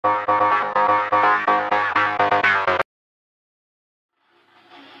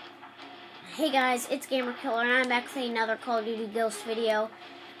Hey guys, it's Gamer Killer, and I'm back with another Call of Duty Ghost video.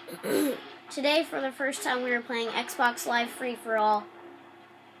 Today, for the first time, we were playing Xbox Live Free for All.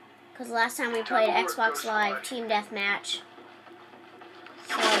 Because last time we played Xbox Live Team Deathmatch.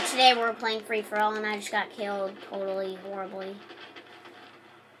 So today we're playing Free for All, and I just got killed totally horribly.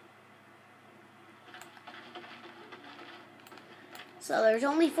 So there's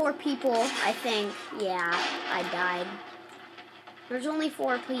only 4 people, I think. Yeah, I died. There's only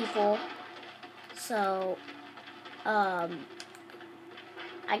 4 people. So, I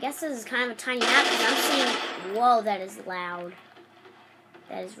guess this is kind of a tiny map because I'm seeing, whoa, that is loud.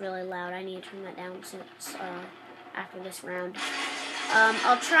 That is really loud. I need to turn that down since, after this round.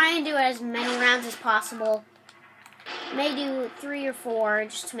 I'll try and do as many rounds as possible. May do 3 or 4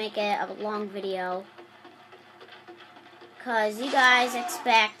 just to make it a long video. Because you guys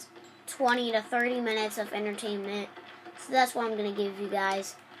expect 20 to 30 minutes of entertainment. So that's what I'm going to give you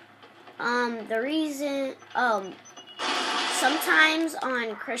guys. The reason, sometimes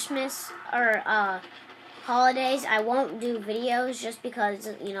on Christmas or, holidays, I won't do videos just because,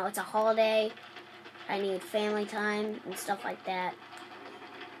 you know, it's a holiday. I need family time and stuff like that.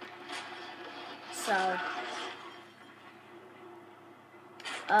 So,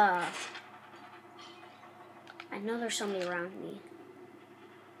 I know there's somebody around me.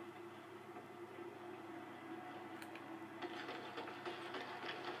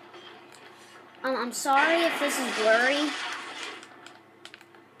 I'm sorry if this is blurry.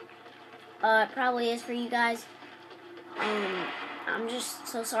 It probably is for you guys. I'm just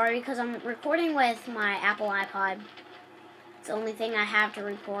so sorry because I'm recording with my Apple iPod. It's the only thing I have to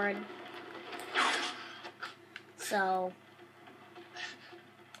record. So,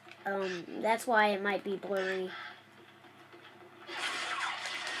 that's why it might be blurry.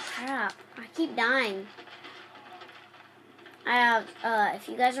 Crap, I keep dying. I have, if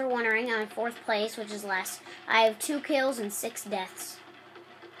you guys are wondering, I'm in 4th place, which is last. I have 2 kills and 6 deaths.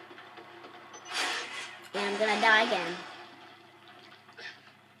 And I'm gonna die again.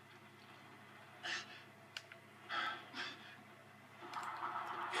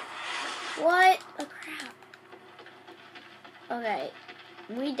 What the crap? Okay,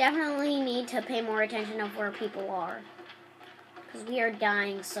 we definitely need to pay more attention of where people are. Because we are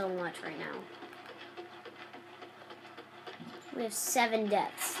dying so much right now. We have 7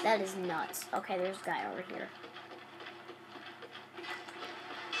 deaths. That is nuts. Okay, there's a guy over here.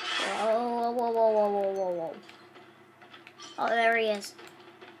 Whoa, whoa, whoa, whoa, whoa, whoa, whoa. Oh, there he is.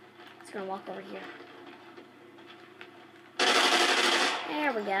 He's gonna walk over here.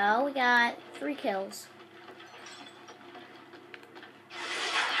 There we go. We got 3 kills.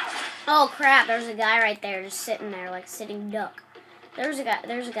 Oh crap, there's a guy right there just sitting there like sitting duck. There's a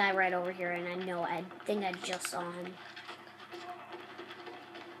guy right over here, and I think I just saw him.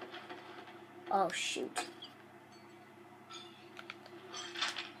 Oh shoot.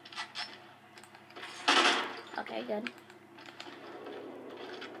 Okay, good.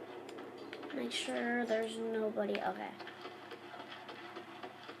 Make sure there's nobody. Okay.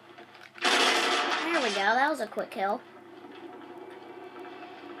 There we go. That was a quick kill.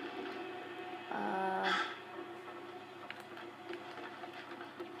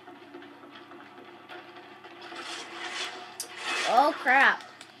 Oh crap.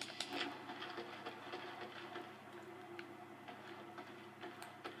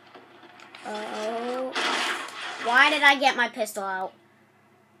 Oh. Why did I get my pistol out?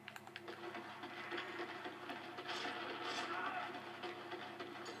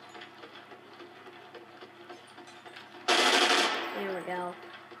 There we go.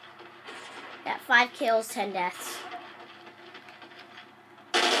 Got 5 kills, 10 deaths.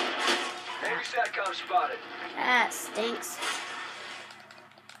 Enemy SATCOM spotted. That stinks.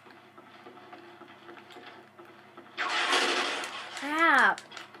 Crap.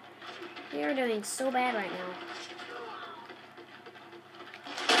 We are doing so bad right now.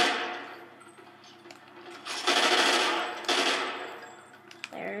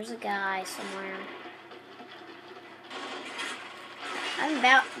 There's a guy somewhere. I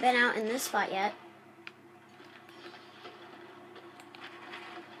haven't been out in this spot yet.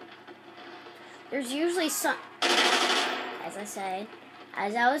 There's usually as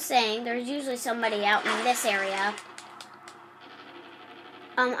I was saying, there's usually somebody out in this area.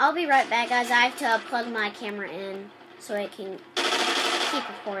 I'll be right back, guys. I have to plug my camera in so it can keep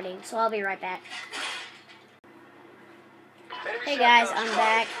recording. So I'll be right back. Hey guys, I'm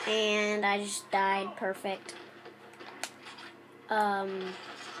back, and I just died. Perfect. So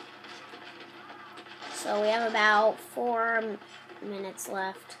we have about 4 minutes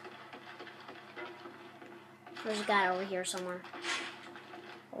left. There's a guy over here somewhere.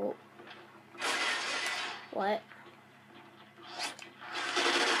 Oh. What?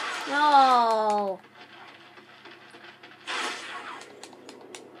 No.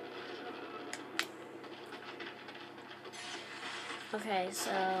 Okay,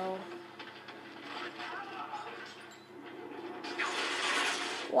 so...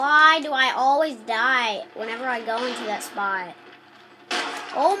 Why do I always die whenever I go into that spot?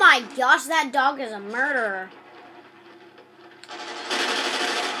 Oh my gosh, that dog is a murderer.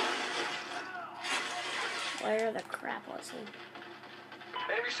 Where the crap was he?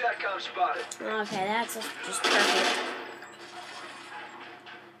 Enemy SATCOM spotted. Okay, that's just perfect.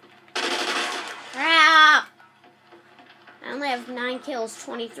 Crap! I only have 9 kills,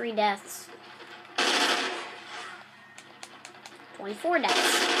 23 deaths. 24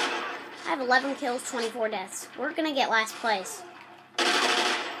 deaths. I have 11 kills, 24 deaths. We're gonna get last place.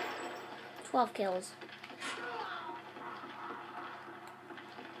 12 kills.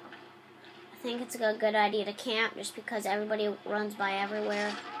 I think it's a good idea to camp just because everybody runs by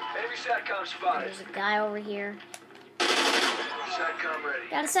everywhere. Enemy SATCOM spotted. There's a guy over here. SATCOM ready.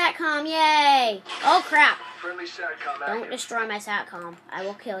 Got a SATCOM, yay! Oh crap! Friendly SATCOM Don't active. destroy my SATCOM. I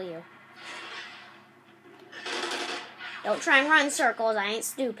will kill you. Don't try and run in circles. I ain't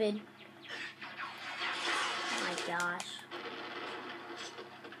stupid. Oh my gosh.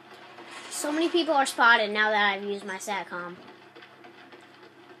 So many people are spotted now that I've used my SATCOM.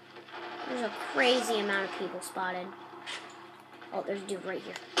 There's a crazy amount of people spotted. Oh, there's a dude right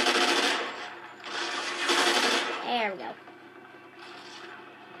here. There we go.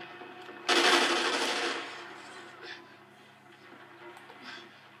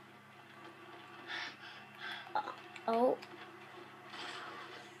 Oh.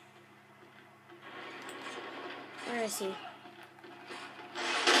 Where is he?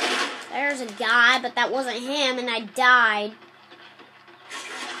 There's a guy, but that wasn't him, and I died.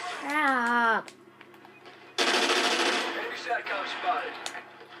 Crap. Enemy SATCOM spotted.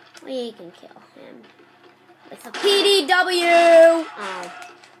 We can kill him. With a PDW! Oh.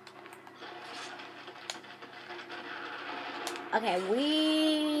 Okay,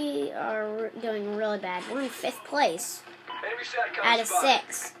 we are doing really bad. We're in 5th place Enemy SATCOM out of spotted.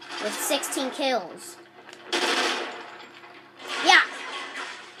 6 with 16 kills. Yeah!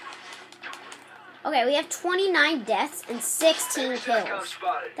 Okay, we have 29 deaths and 16 Enemy SATCOM kills.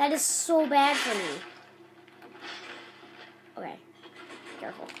 spotted. That is so bad for me. Okay,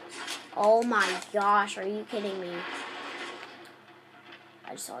 careful. Oh my gosh, are you kidding me?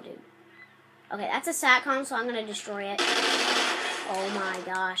 I just saw a dude. Okay, that's a SATCOM, so I'm going to destroy it. Oh my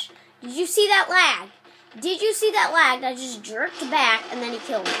gosh. Did you see that lag? Did you see that lag? I just jerked back and then he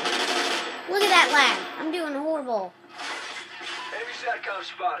killed me. Look at that lag. I'm doing horrible. Enemy SATCOM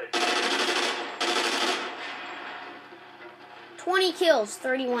spotted. 20 kills,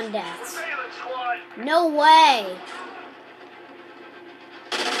 31 deaths. Surveillance squad. No way.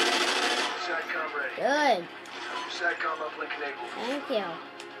 SATCOM ready. Good. SATCOM uplink enabled. Thank you.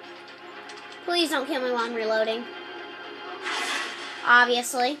 Please don't kill me while I'm reloading.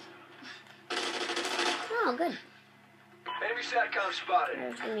 Obviously. Oh, good. Enemy SATCOM spotted.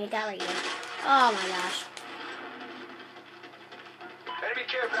 There's gonna be a guy right here. Oh my gosh. Enemy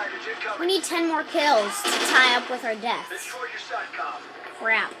care package We incoming. need 10 more kills to tie up with our deaths. Destroy your SATCOM.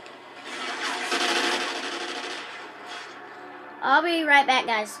 Crap. I'll be right back,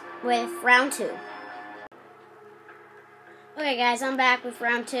 guys, with round 2. Okay, guys, I'm back with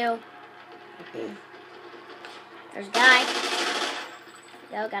round 2. There's a guy.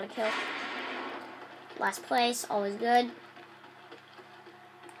 Go, got a kill. Last place, always good.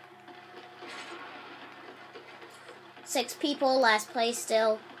 6 people, last place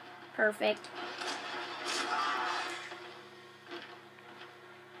still. Perfect.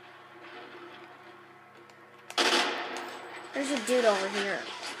 There's a dude over here.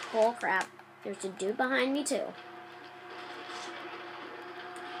 Oh crap. There's a dude behind me too.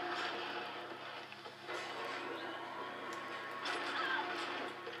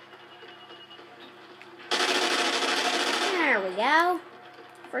 There we go.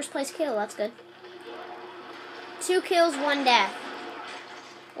 First place kill, that's good. 2 kills, 1 death.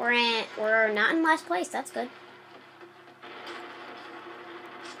 We're not in last place, that's good.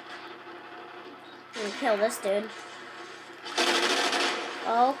 I'm gonna kill this dude.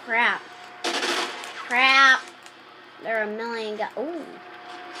 Oh crap. Crap. There are a million guys. Ooh.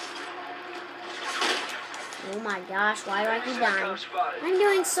 Oh my gosh, why do I keep dying? SATCOM spotted. I'm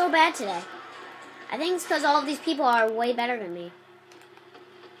doing so bad today. I think it's because all of these people are way better than me.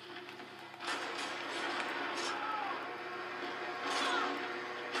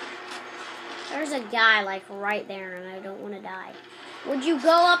 There's a guy like right there and I don't want to die. Would you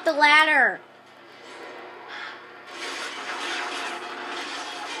go up the ladder?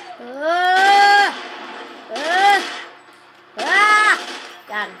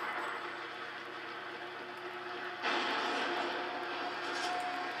 Got him.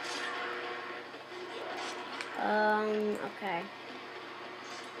 Okay.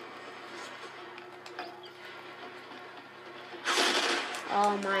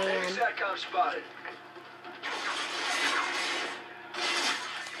 Oh, my Enemy man. SATCOM spotted.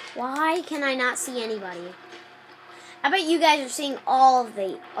 Why can I not see anybody? I bet you guys are seeing all of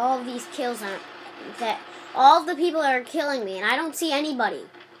these kills on that. All of the people that are killing me, and I don't see anybody.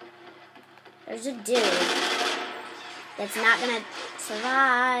 There's a dude that's not gonna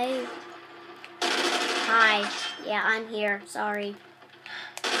survive. Hi. Yeah, I'm here. Sorry.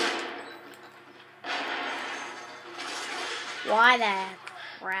 Why the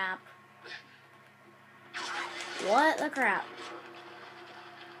crap? What the crap?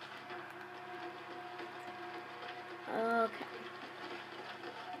 Okay.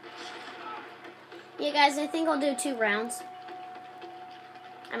 Yeah, guys, I think I'll do 2 rounds.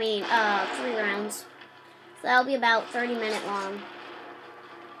 I mean, 3 rounds. So that'll be about 30-minute long.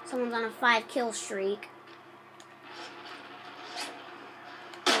 Someone's on a 5-kill streak.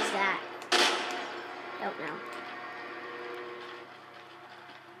 What is that? Don't know.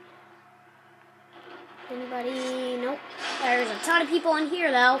 Anybody? Nope. There's a ton of people in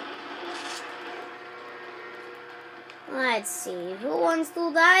here, though. Let's see. Who wants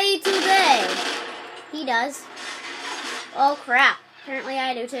to die today? He does. Oh, crap. Apparently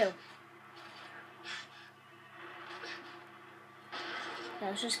I do, too.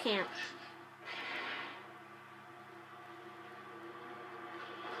 Let's just camp.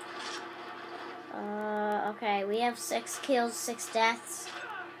 Okay. We have 6 kills, 6 deaths.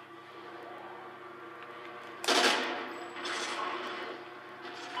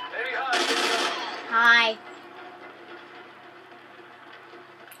 Enemy high. Hi.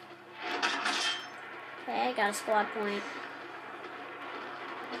 Okay, I got a squad point.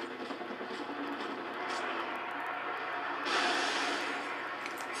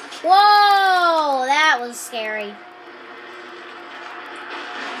 Whoa! That was scary.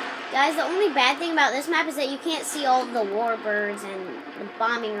 Guys, the only bad thing about this map is that you can't see all of the warbirds and the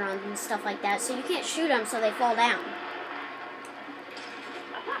bombing runs and stuff like that, so you can't shoot them so they fall down.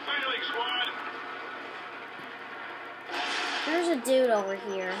 We're failing, squad. There's a dude over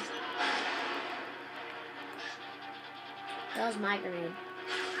here. That was my grenade.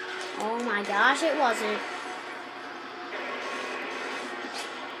 Oh my gosh, it wasn't.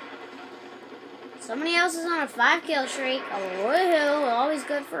 Somebody else is on a 5-kill streak. Oh, woohoo, always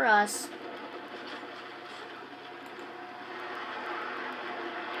good for us.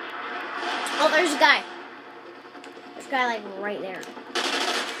 Oh, there's a guy. There's a guy like right there.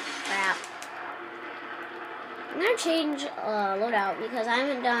 Crap. I'm gonna change loadout because I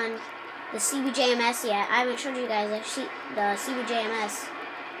haven't done the CBJMS yet. I haven't showed you guys the CBJMS.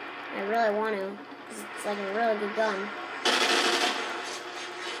 I really want to, because it's like a really good gun.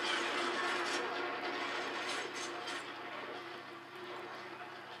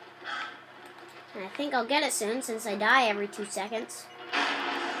 And I think I'll get it soon since I die every 2 seconds.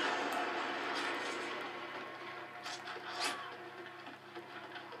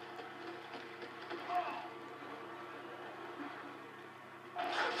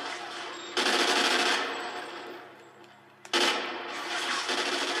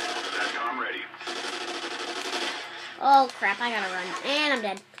 Oh crap, I gotta run. And I'm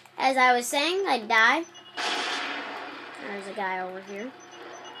dead. As I was saying, I'd die. There's a guy over here.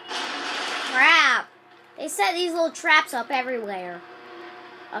 Crap! They set these little traps up everywhere.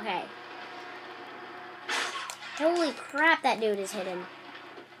 Okay. Holy crap, that dude is hidden.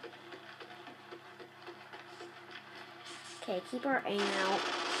 Okay, keep our aim out.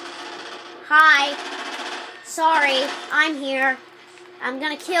 Hi! Sorry, I'm here. I'm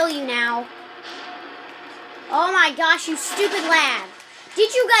gonna kill you now. Oh my gosh, you stupid lag.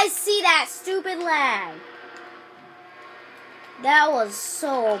 Did you guys see that stupid lag? That was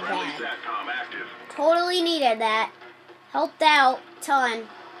so bad. Totally needed that. Helped out a ton.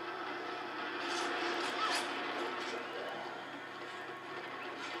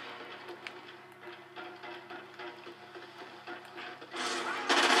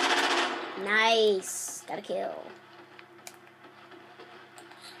 Nice. Got a kill.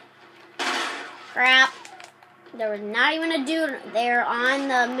 Crap. There was not even a dude there on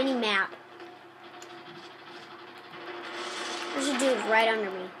the mini map. There's a dude right under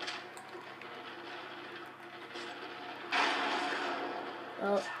me.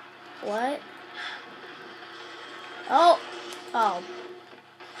 Oh, what? Oh, oh.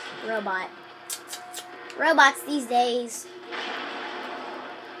 Robot. Robots these days.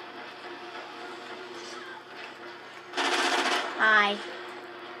 Hi.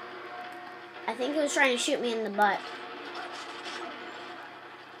 I think it was trying to shoot me in the butt.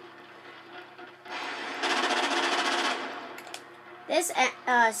 This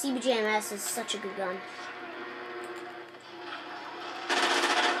CBJMS is such a good gun.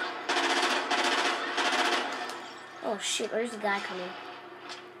 Oh shit, where's the guy coming?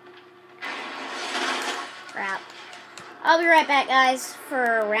 Crap. I'll be right back, guys,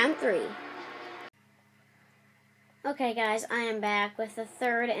 for round 3. Okay, guys, I am back with the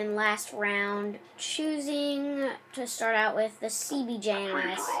third and last round, choosing to start out with the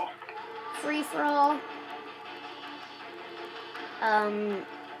CBJMS. Free-for-all.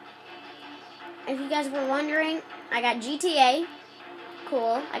 If you guys were wondering, I got GTA.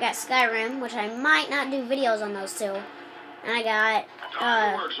 Cool. I got Skyrim, which I might not do videos on those two. And I got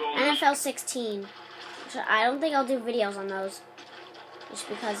NFL 16. Which I don't think I'll do videos on those. Just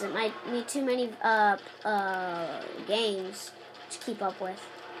because it might need too many games to keep up with.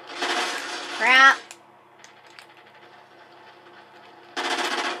 Crap.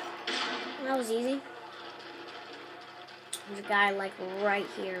 That was easy. There's a guy like right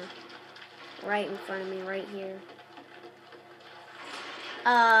here. Right in front of me, right here.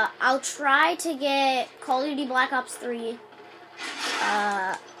 I'll try to get Call of Duty Black Ops 3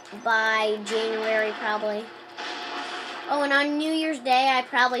 by January, probably. Oh, and on New Year's Day, I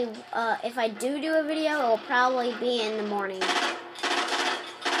probably, if I do a video, it'll probably be in the morning.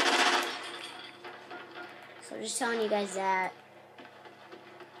 So just telling you guys that.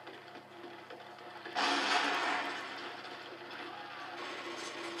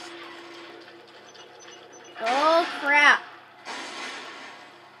 Oh, crap.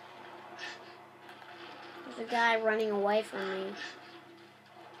 There's a guy running away from me.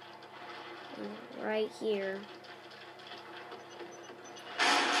 Right here.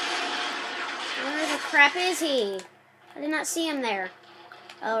 Where the crap is he? I did not see him there.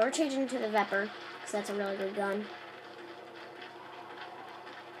 Oh, we're changing to the Vepr, because that's a really good gun.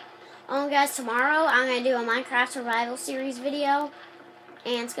 Oh, guys, tomorrow I'm going to do a Minecraft Survival Series video.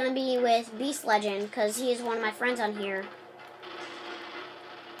 And it's going to be with Beast Legend, because he is one of my friends on here.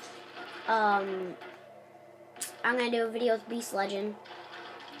 I'm going to do a video with Beast Legend.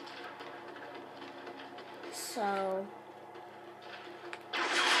 So...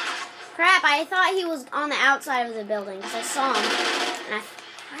 Crap, I thought he was on the outside of the building, because I saw him. And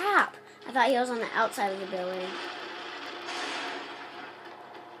crap, I thought he was on the outside of the building.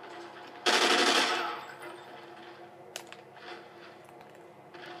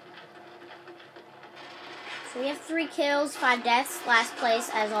 So we have 3 kills, 5 deaths, last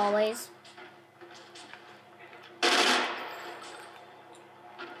place as always.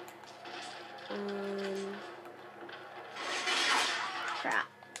 Crap.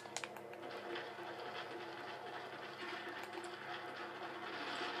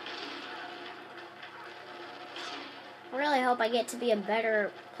 I really hope I get to be a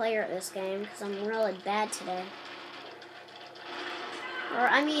better player at this game, because I'm really bad today. Or,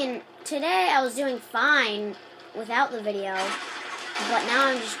 I mean, today I was doing fine without the video, but now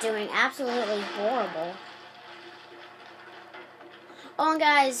I'm just doing absolutely horrible. Oh, and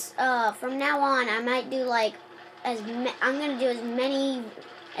guys, from now on, I might do, like, I'm going to do as many,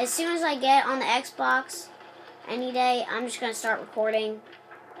 as soon as I get on the Xbox, any day, I'm just going to start recording,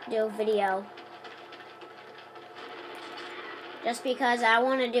 do a video. Just because I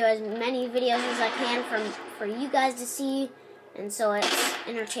want to do as many videos as I can for you guys to see, and so it's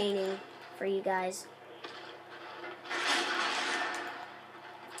entertaining for you guys.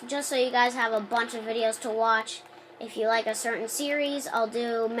 Just so you guys have a bunch of videos to watch. If you like a certain series, I'll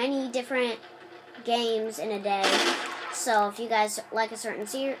do many different games in a day. So if you guys like a certain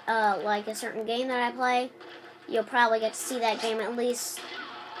game that I play, you'll probably get to see that game at least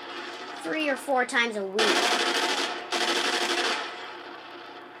 3 or 4 times a week.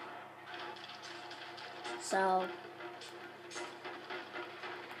 So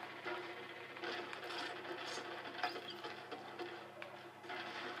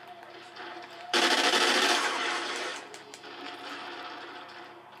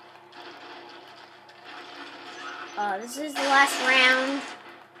this is the last round.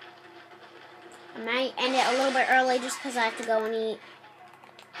 I might end it a little bit early just because I have to go and eat.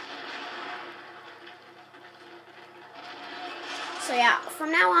 So yeah,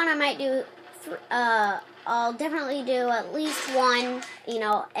 from now on I might do, I'll definitely do at least one,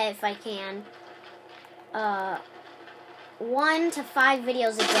 if I can. 1 to 5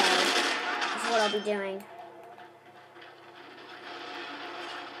 videos a day is what I'll be doing.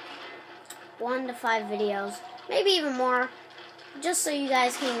 1 to 5 videos. Maybe even more, just so you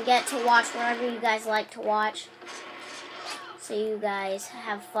guys can get to watch wherever you guys like to watch. so you guys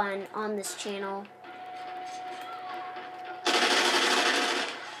have fun on this channel.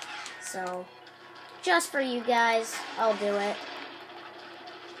 So, just for you guys, I'll do it.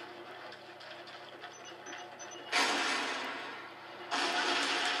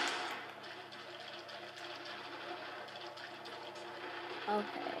 Okay.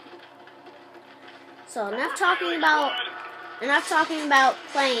 So enough talking about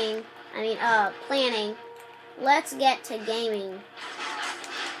planning. Let's get to gaming.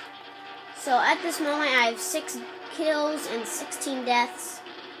 So at this moment I have 6 kills and 16 deaths.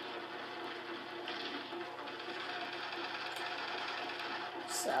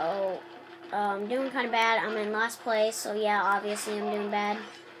 So I'm doing kind of bad. I'm in last place, so yeah, obviously I'm doing bad.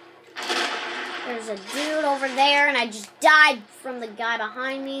 There's a dude over there, and I just died from the guy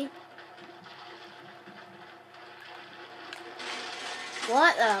behind me.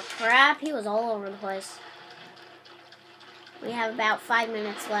 What the crap? He was all over the place. We have about 5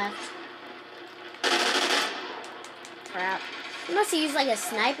 minutes left. Crap. He must have used like a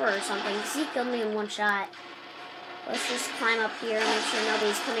sniper or something, because he killed me in 1 shot. Let's just climb up here and make sure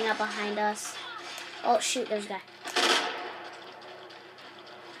nobody's coming up behind us. Oh, shoot, there's a guy.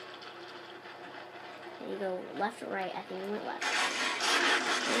 Did you go left or right? I think he went left.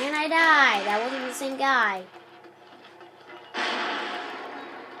 And I died. That wasn't the same guy.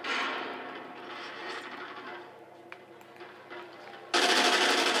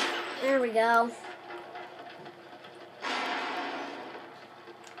 There we go.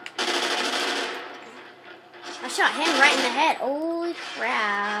 I shot him right in the head. Holy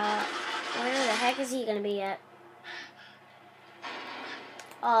crap. Where the heck is he going to be at?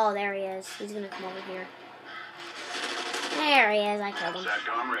 Oh, there he is. He's going to come over here. There he is. I killed him.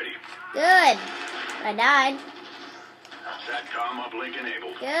 SATCOM ready. Good. I died. SATCOM uplink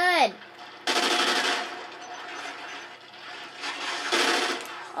enabled. Good.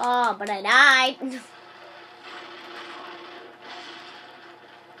 Oh, but I died.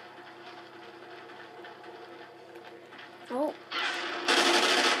 Oh.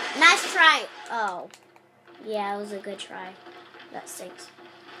 Nice try. Oh. Yeah, it was a good try. That stinks.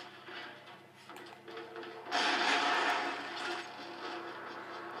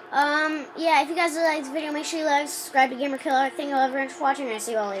 Yeah, if you guys like this video, make sure you like, subscribe to Gamer Killer. Thank you all very much for watching, and I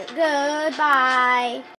see you all later. Goodbye.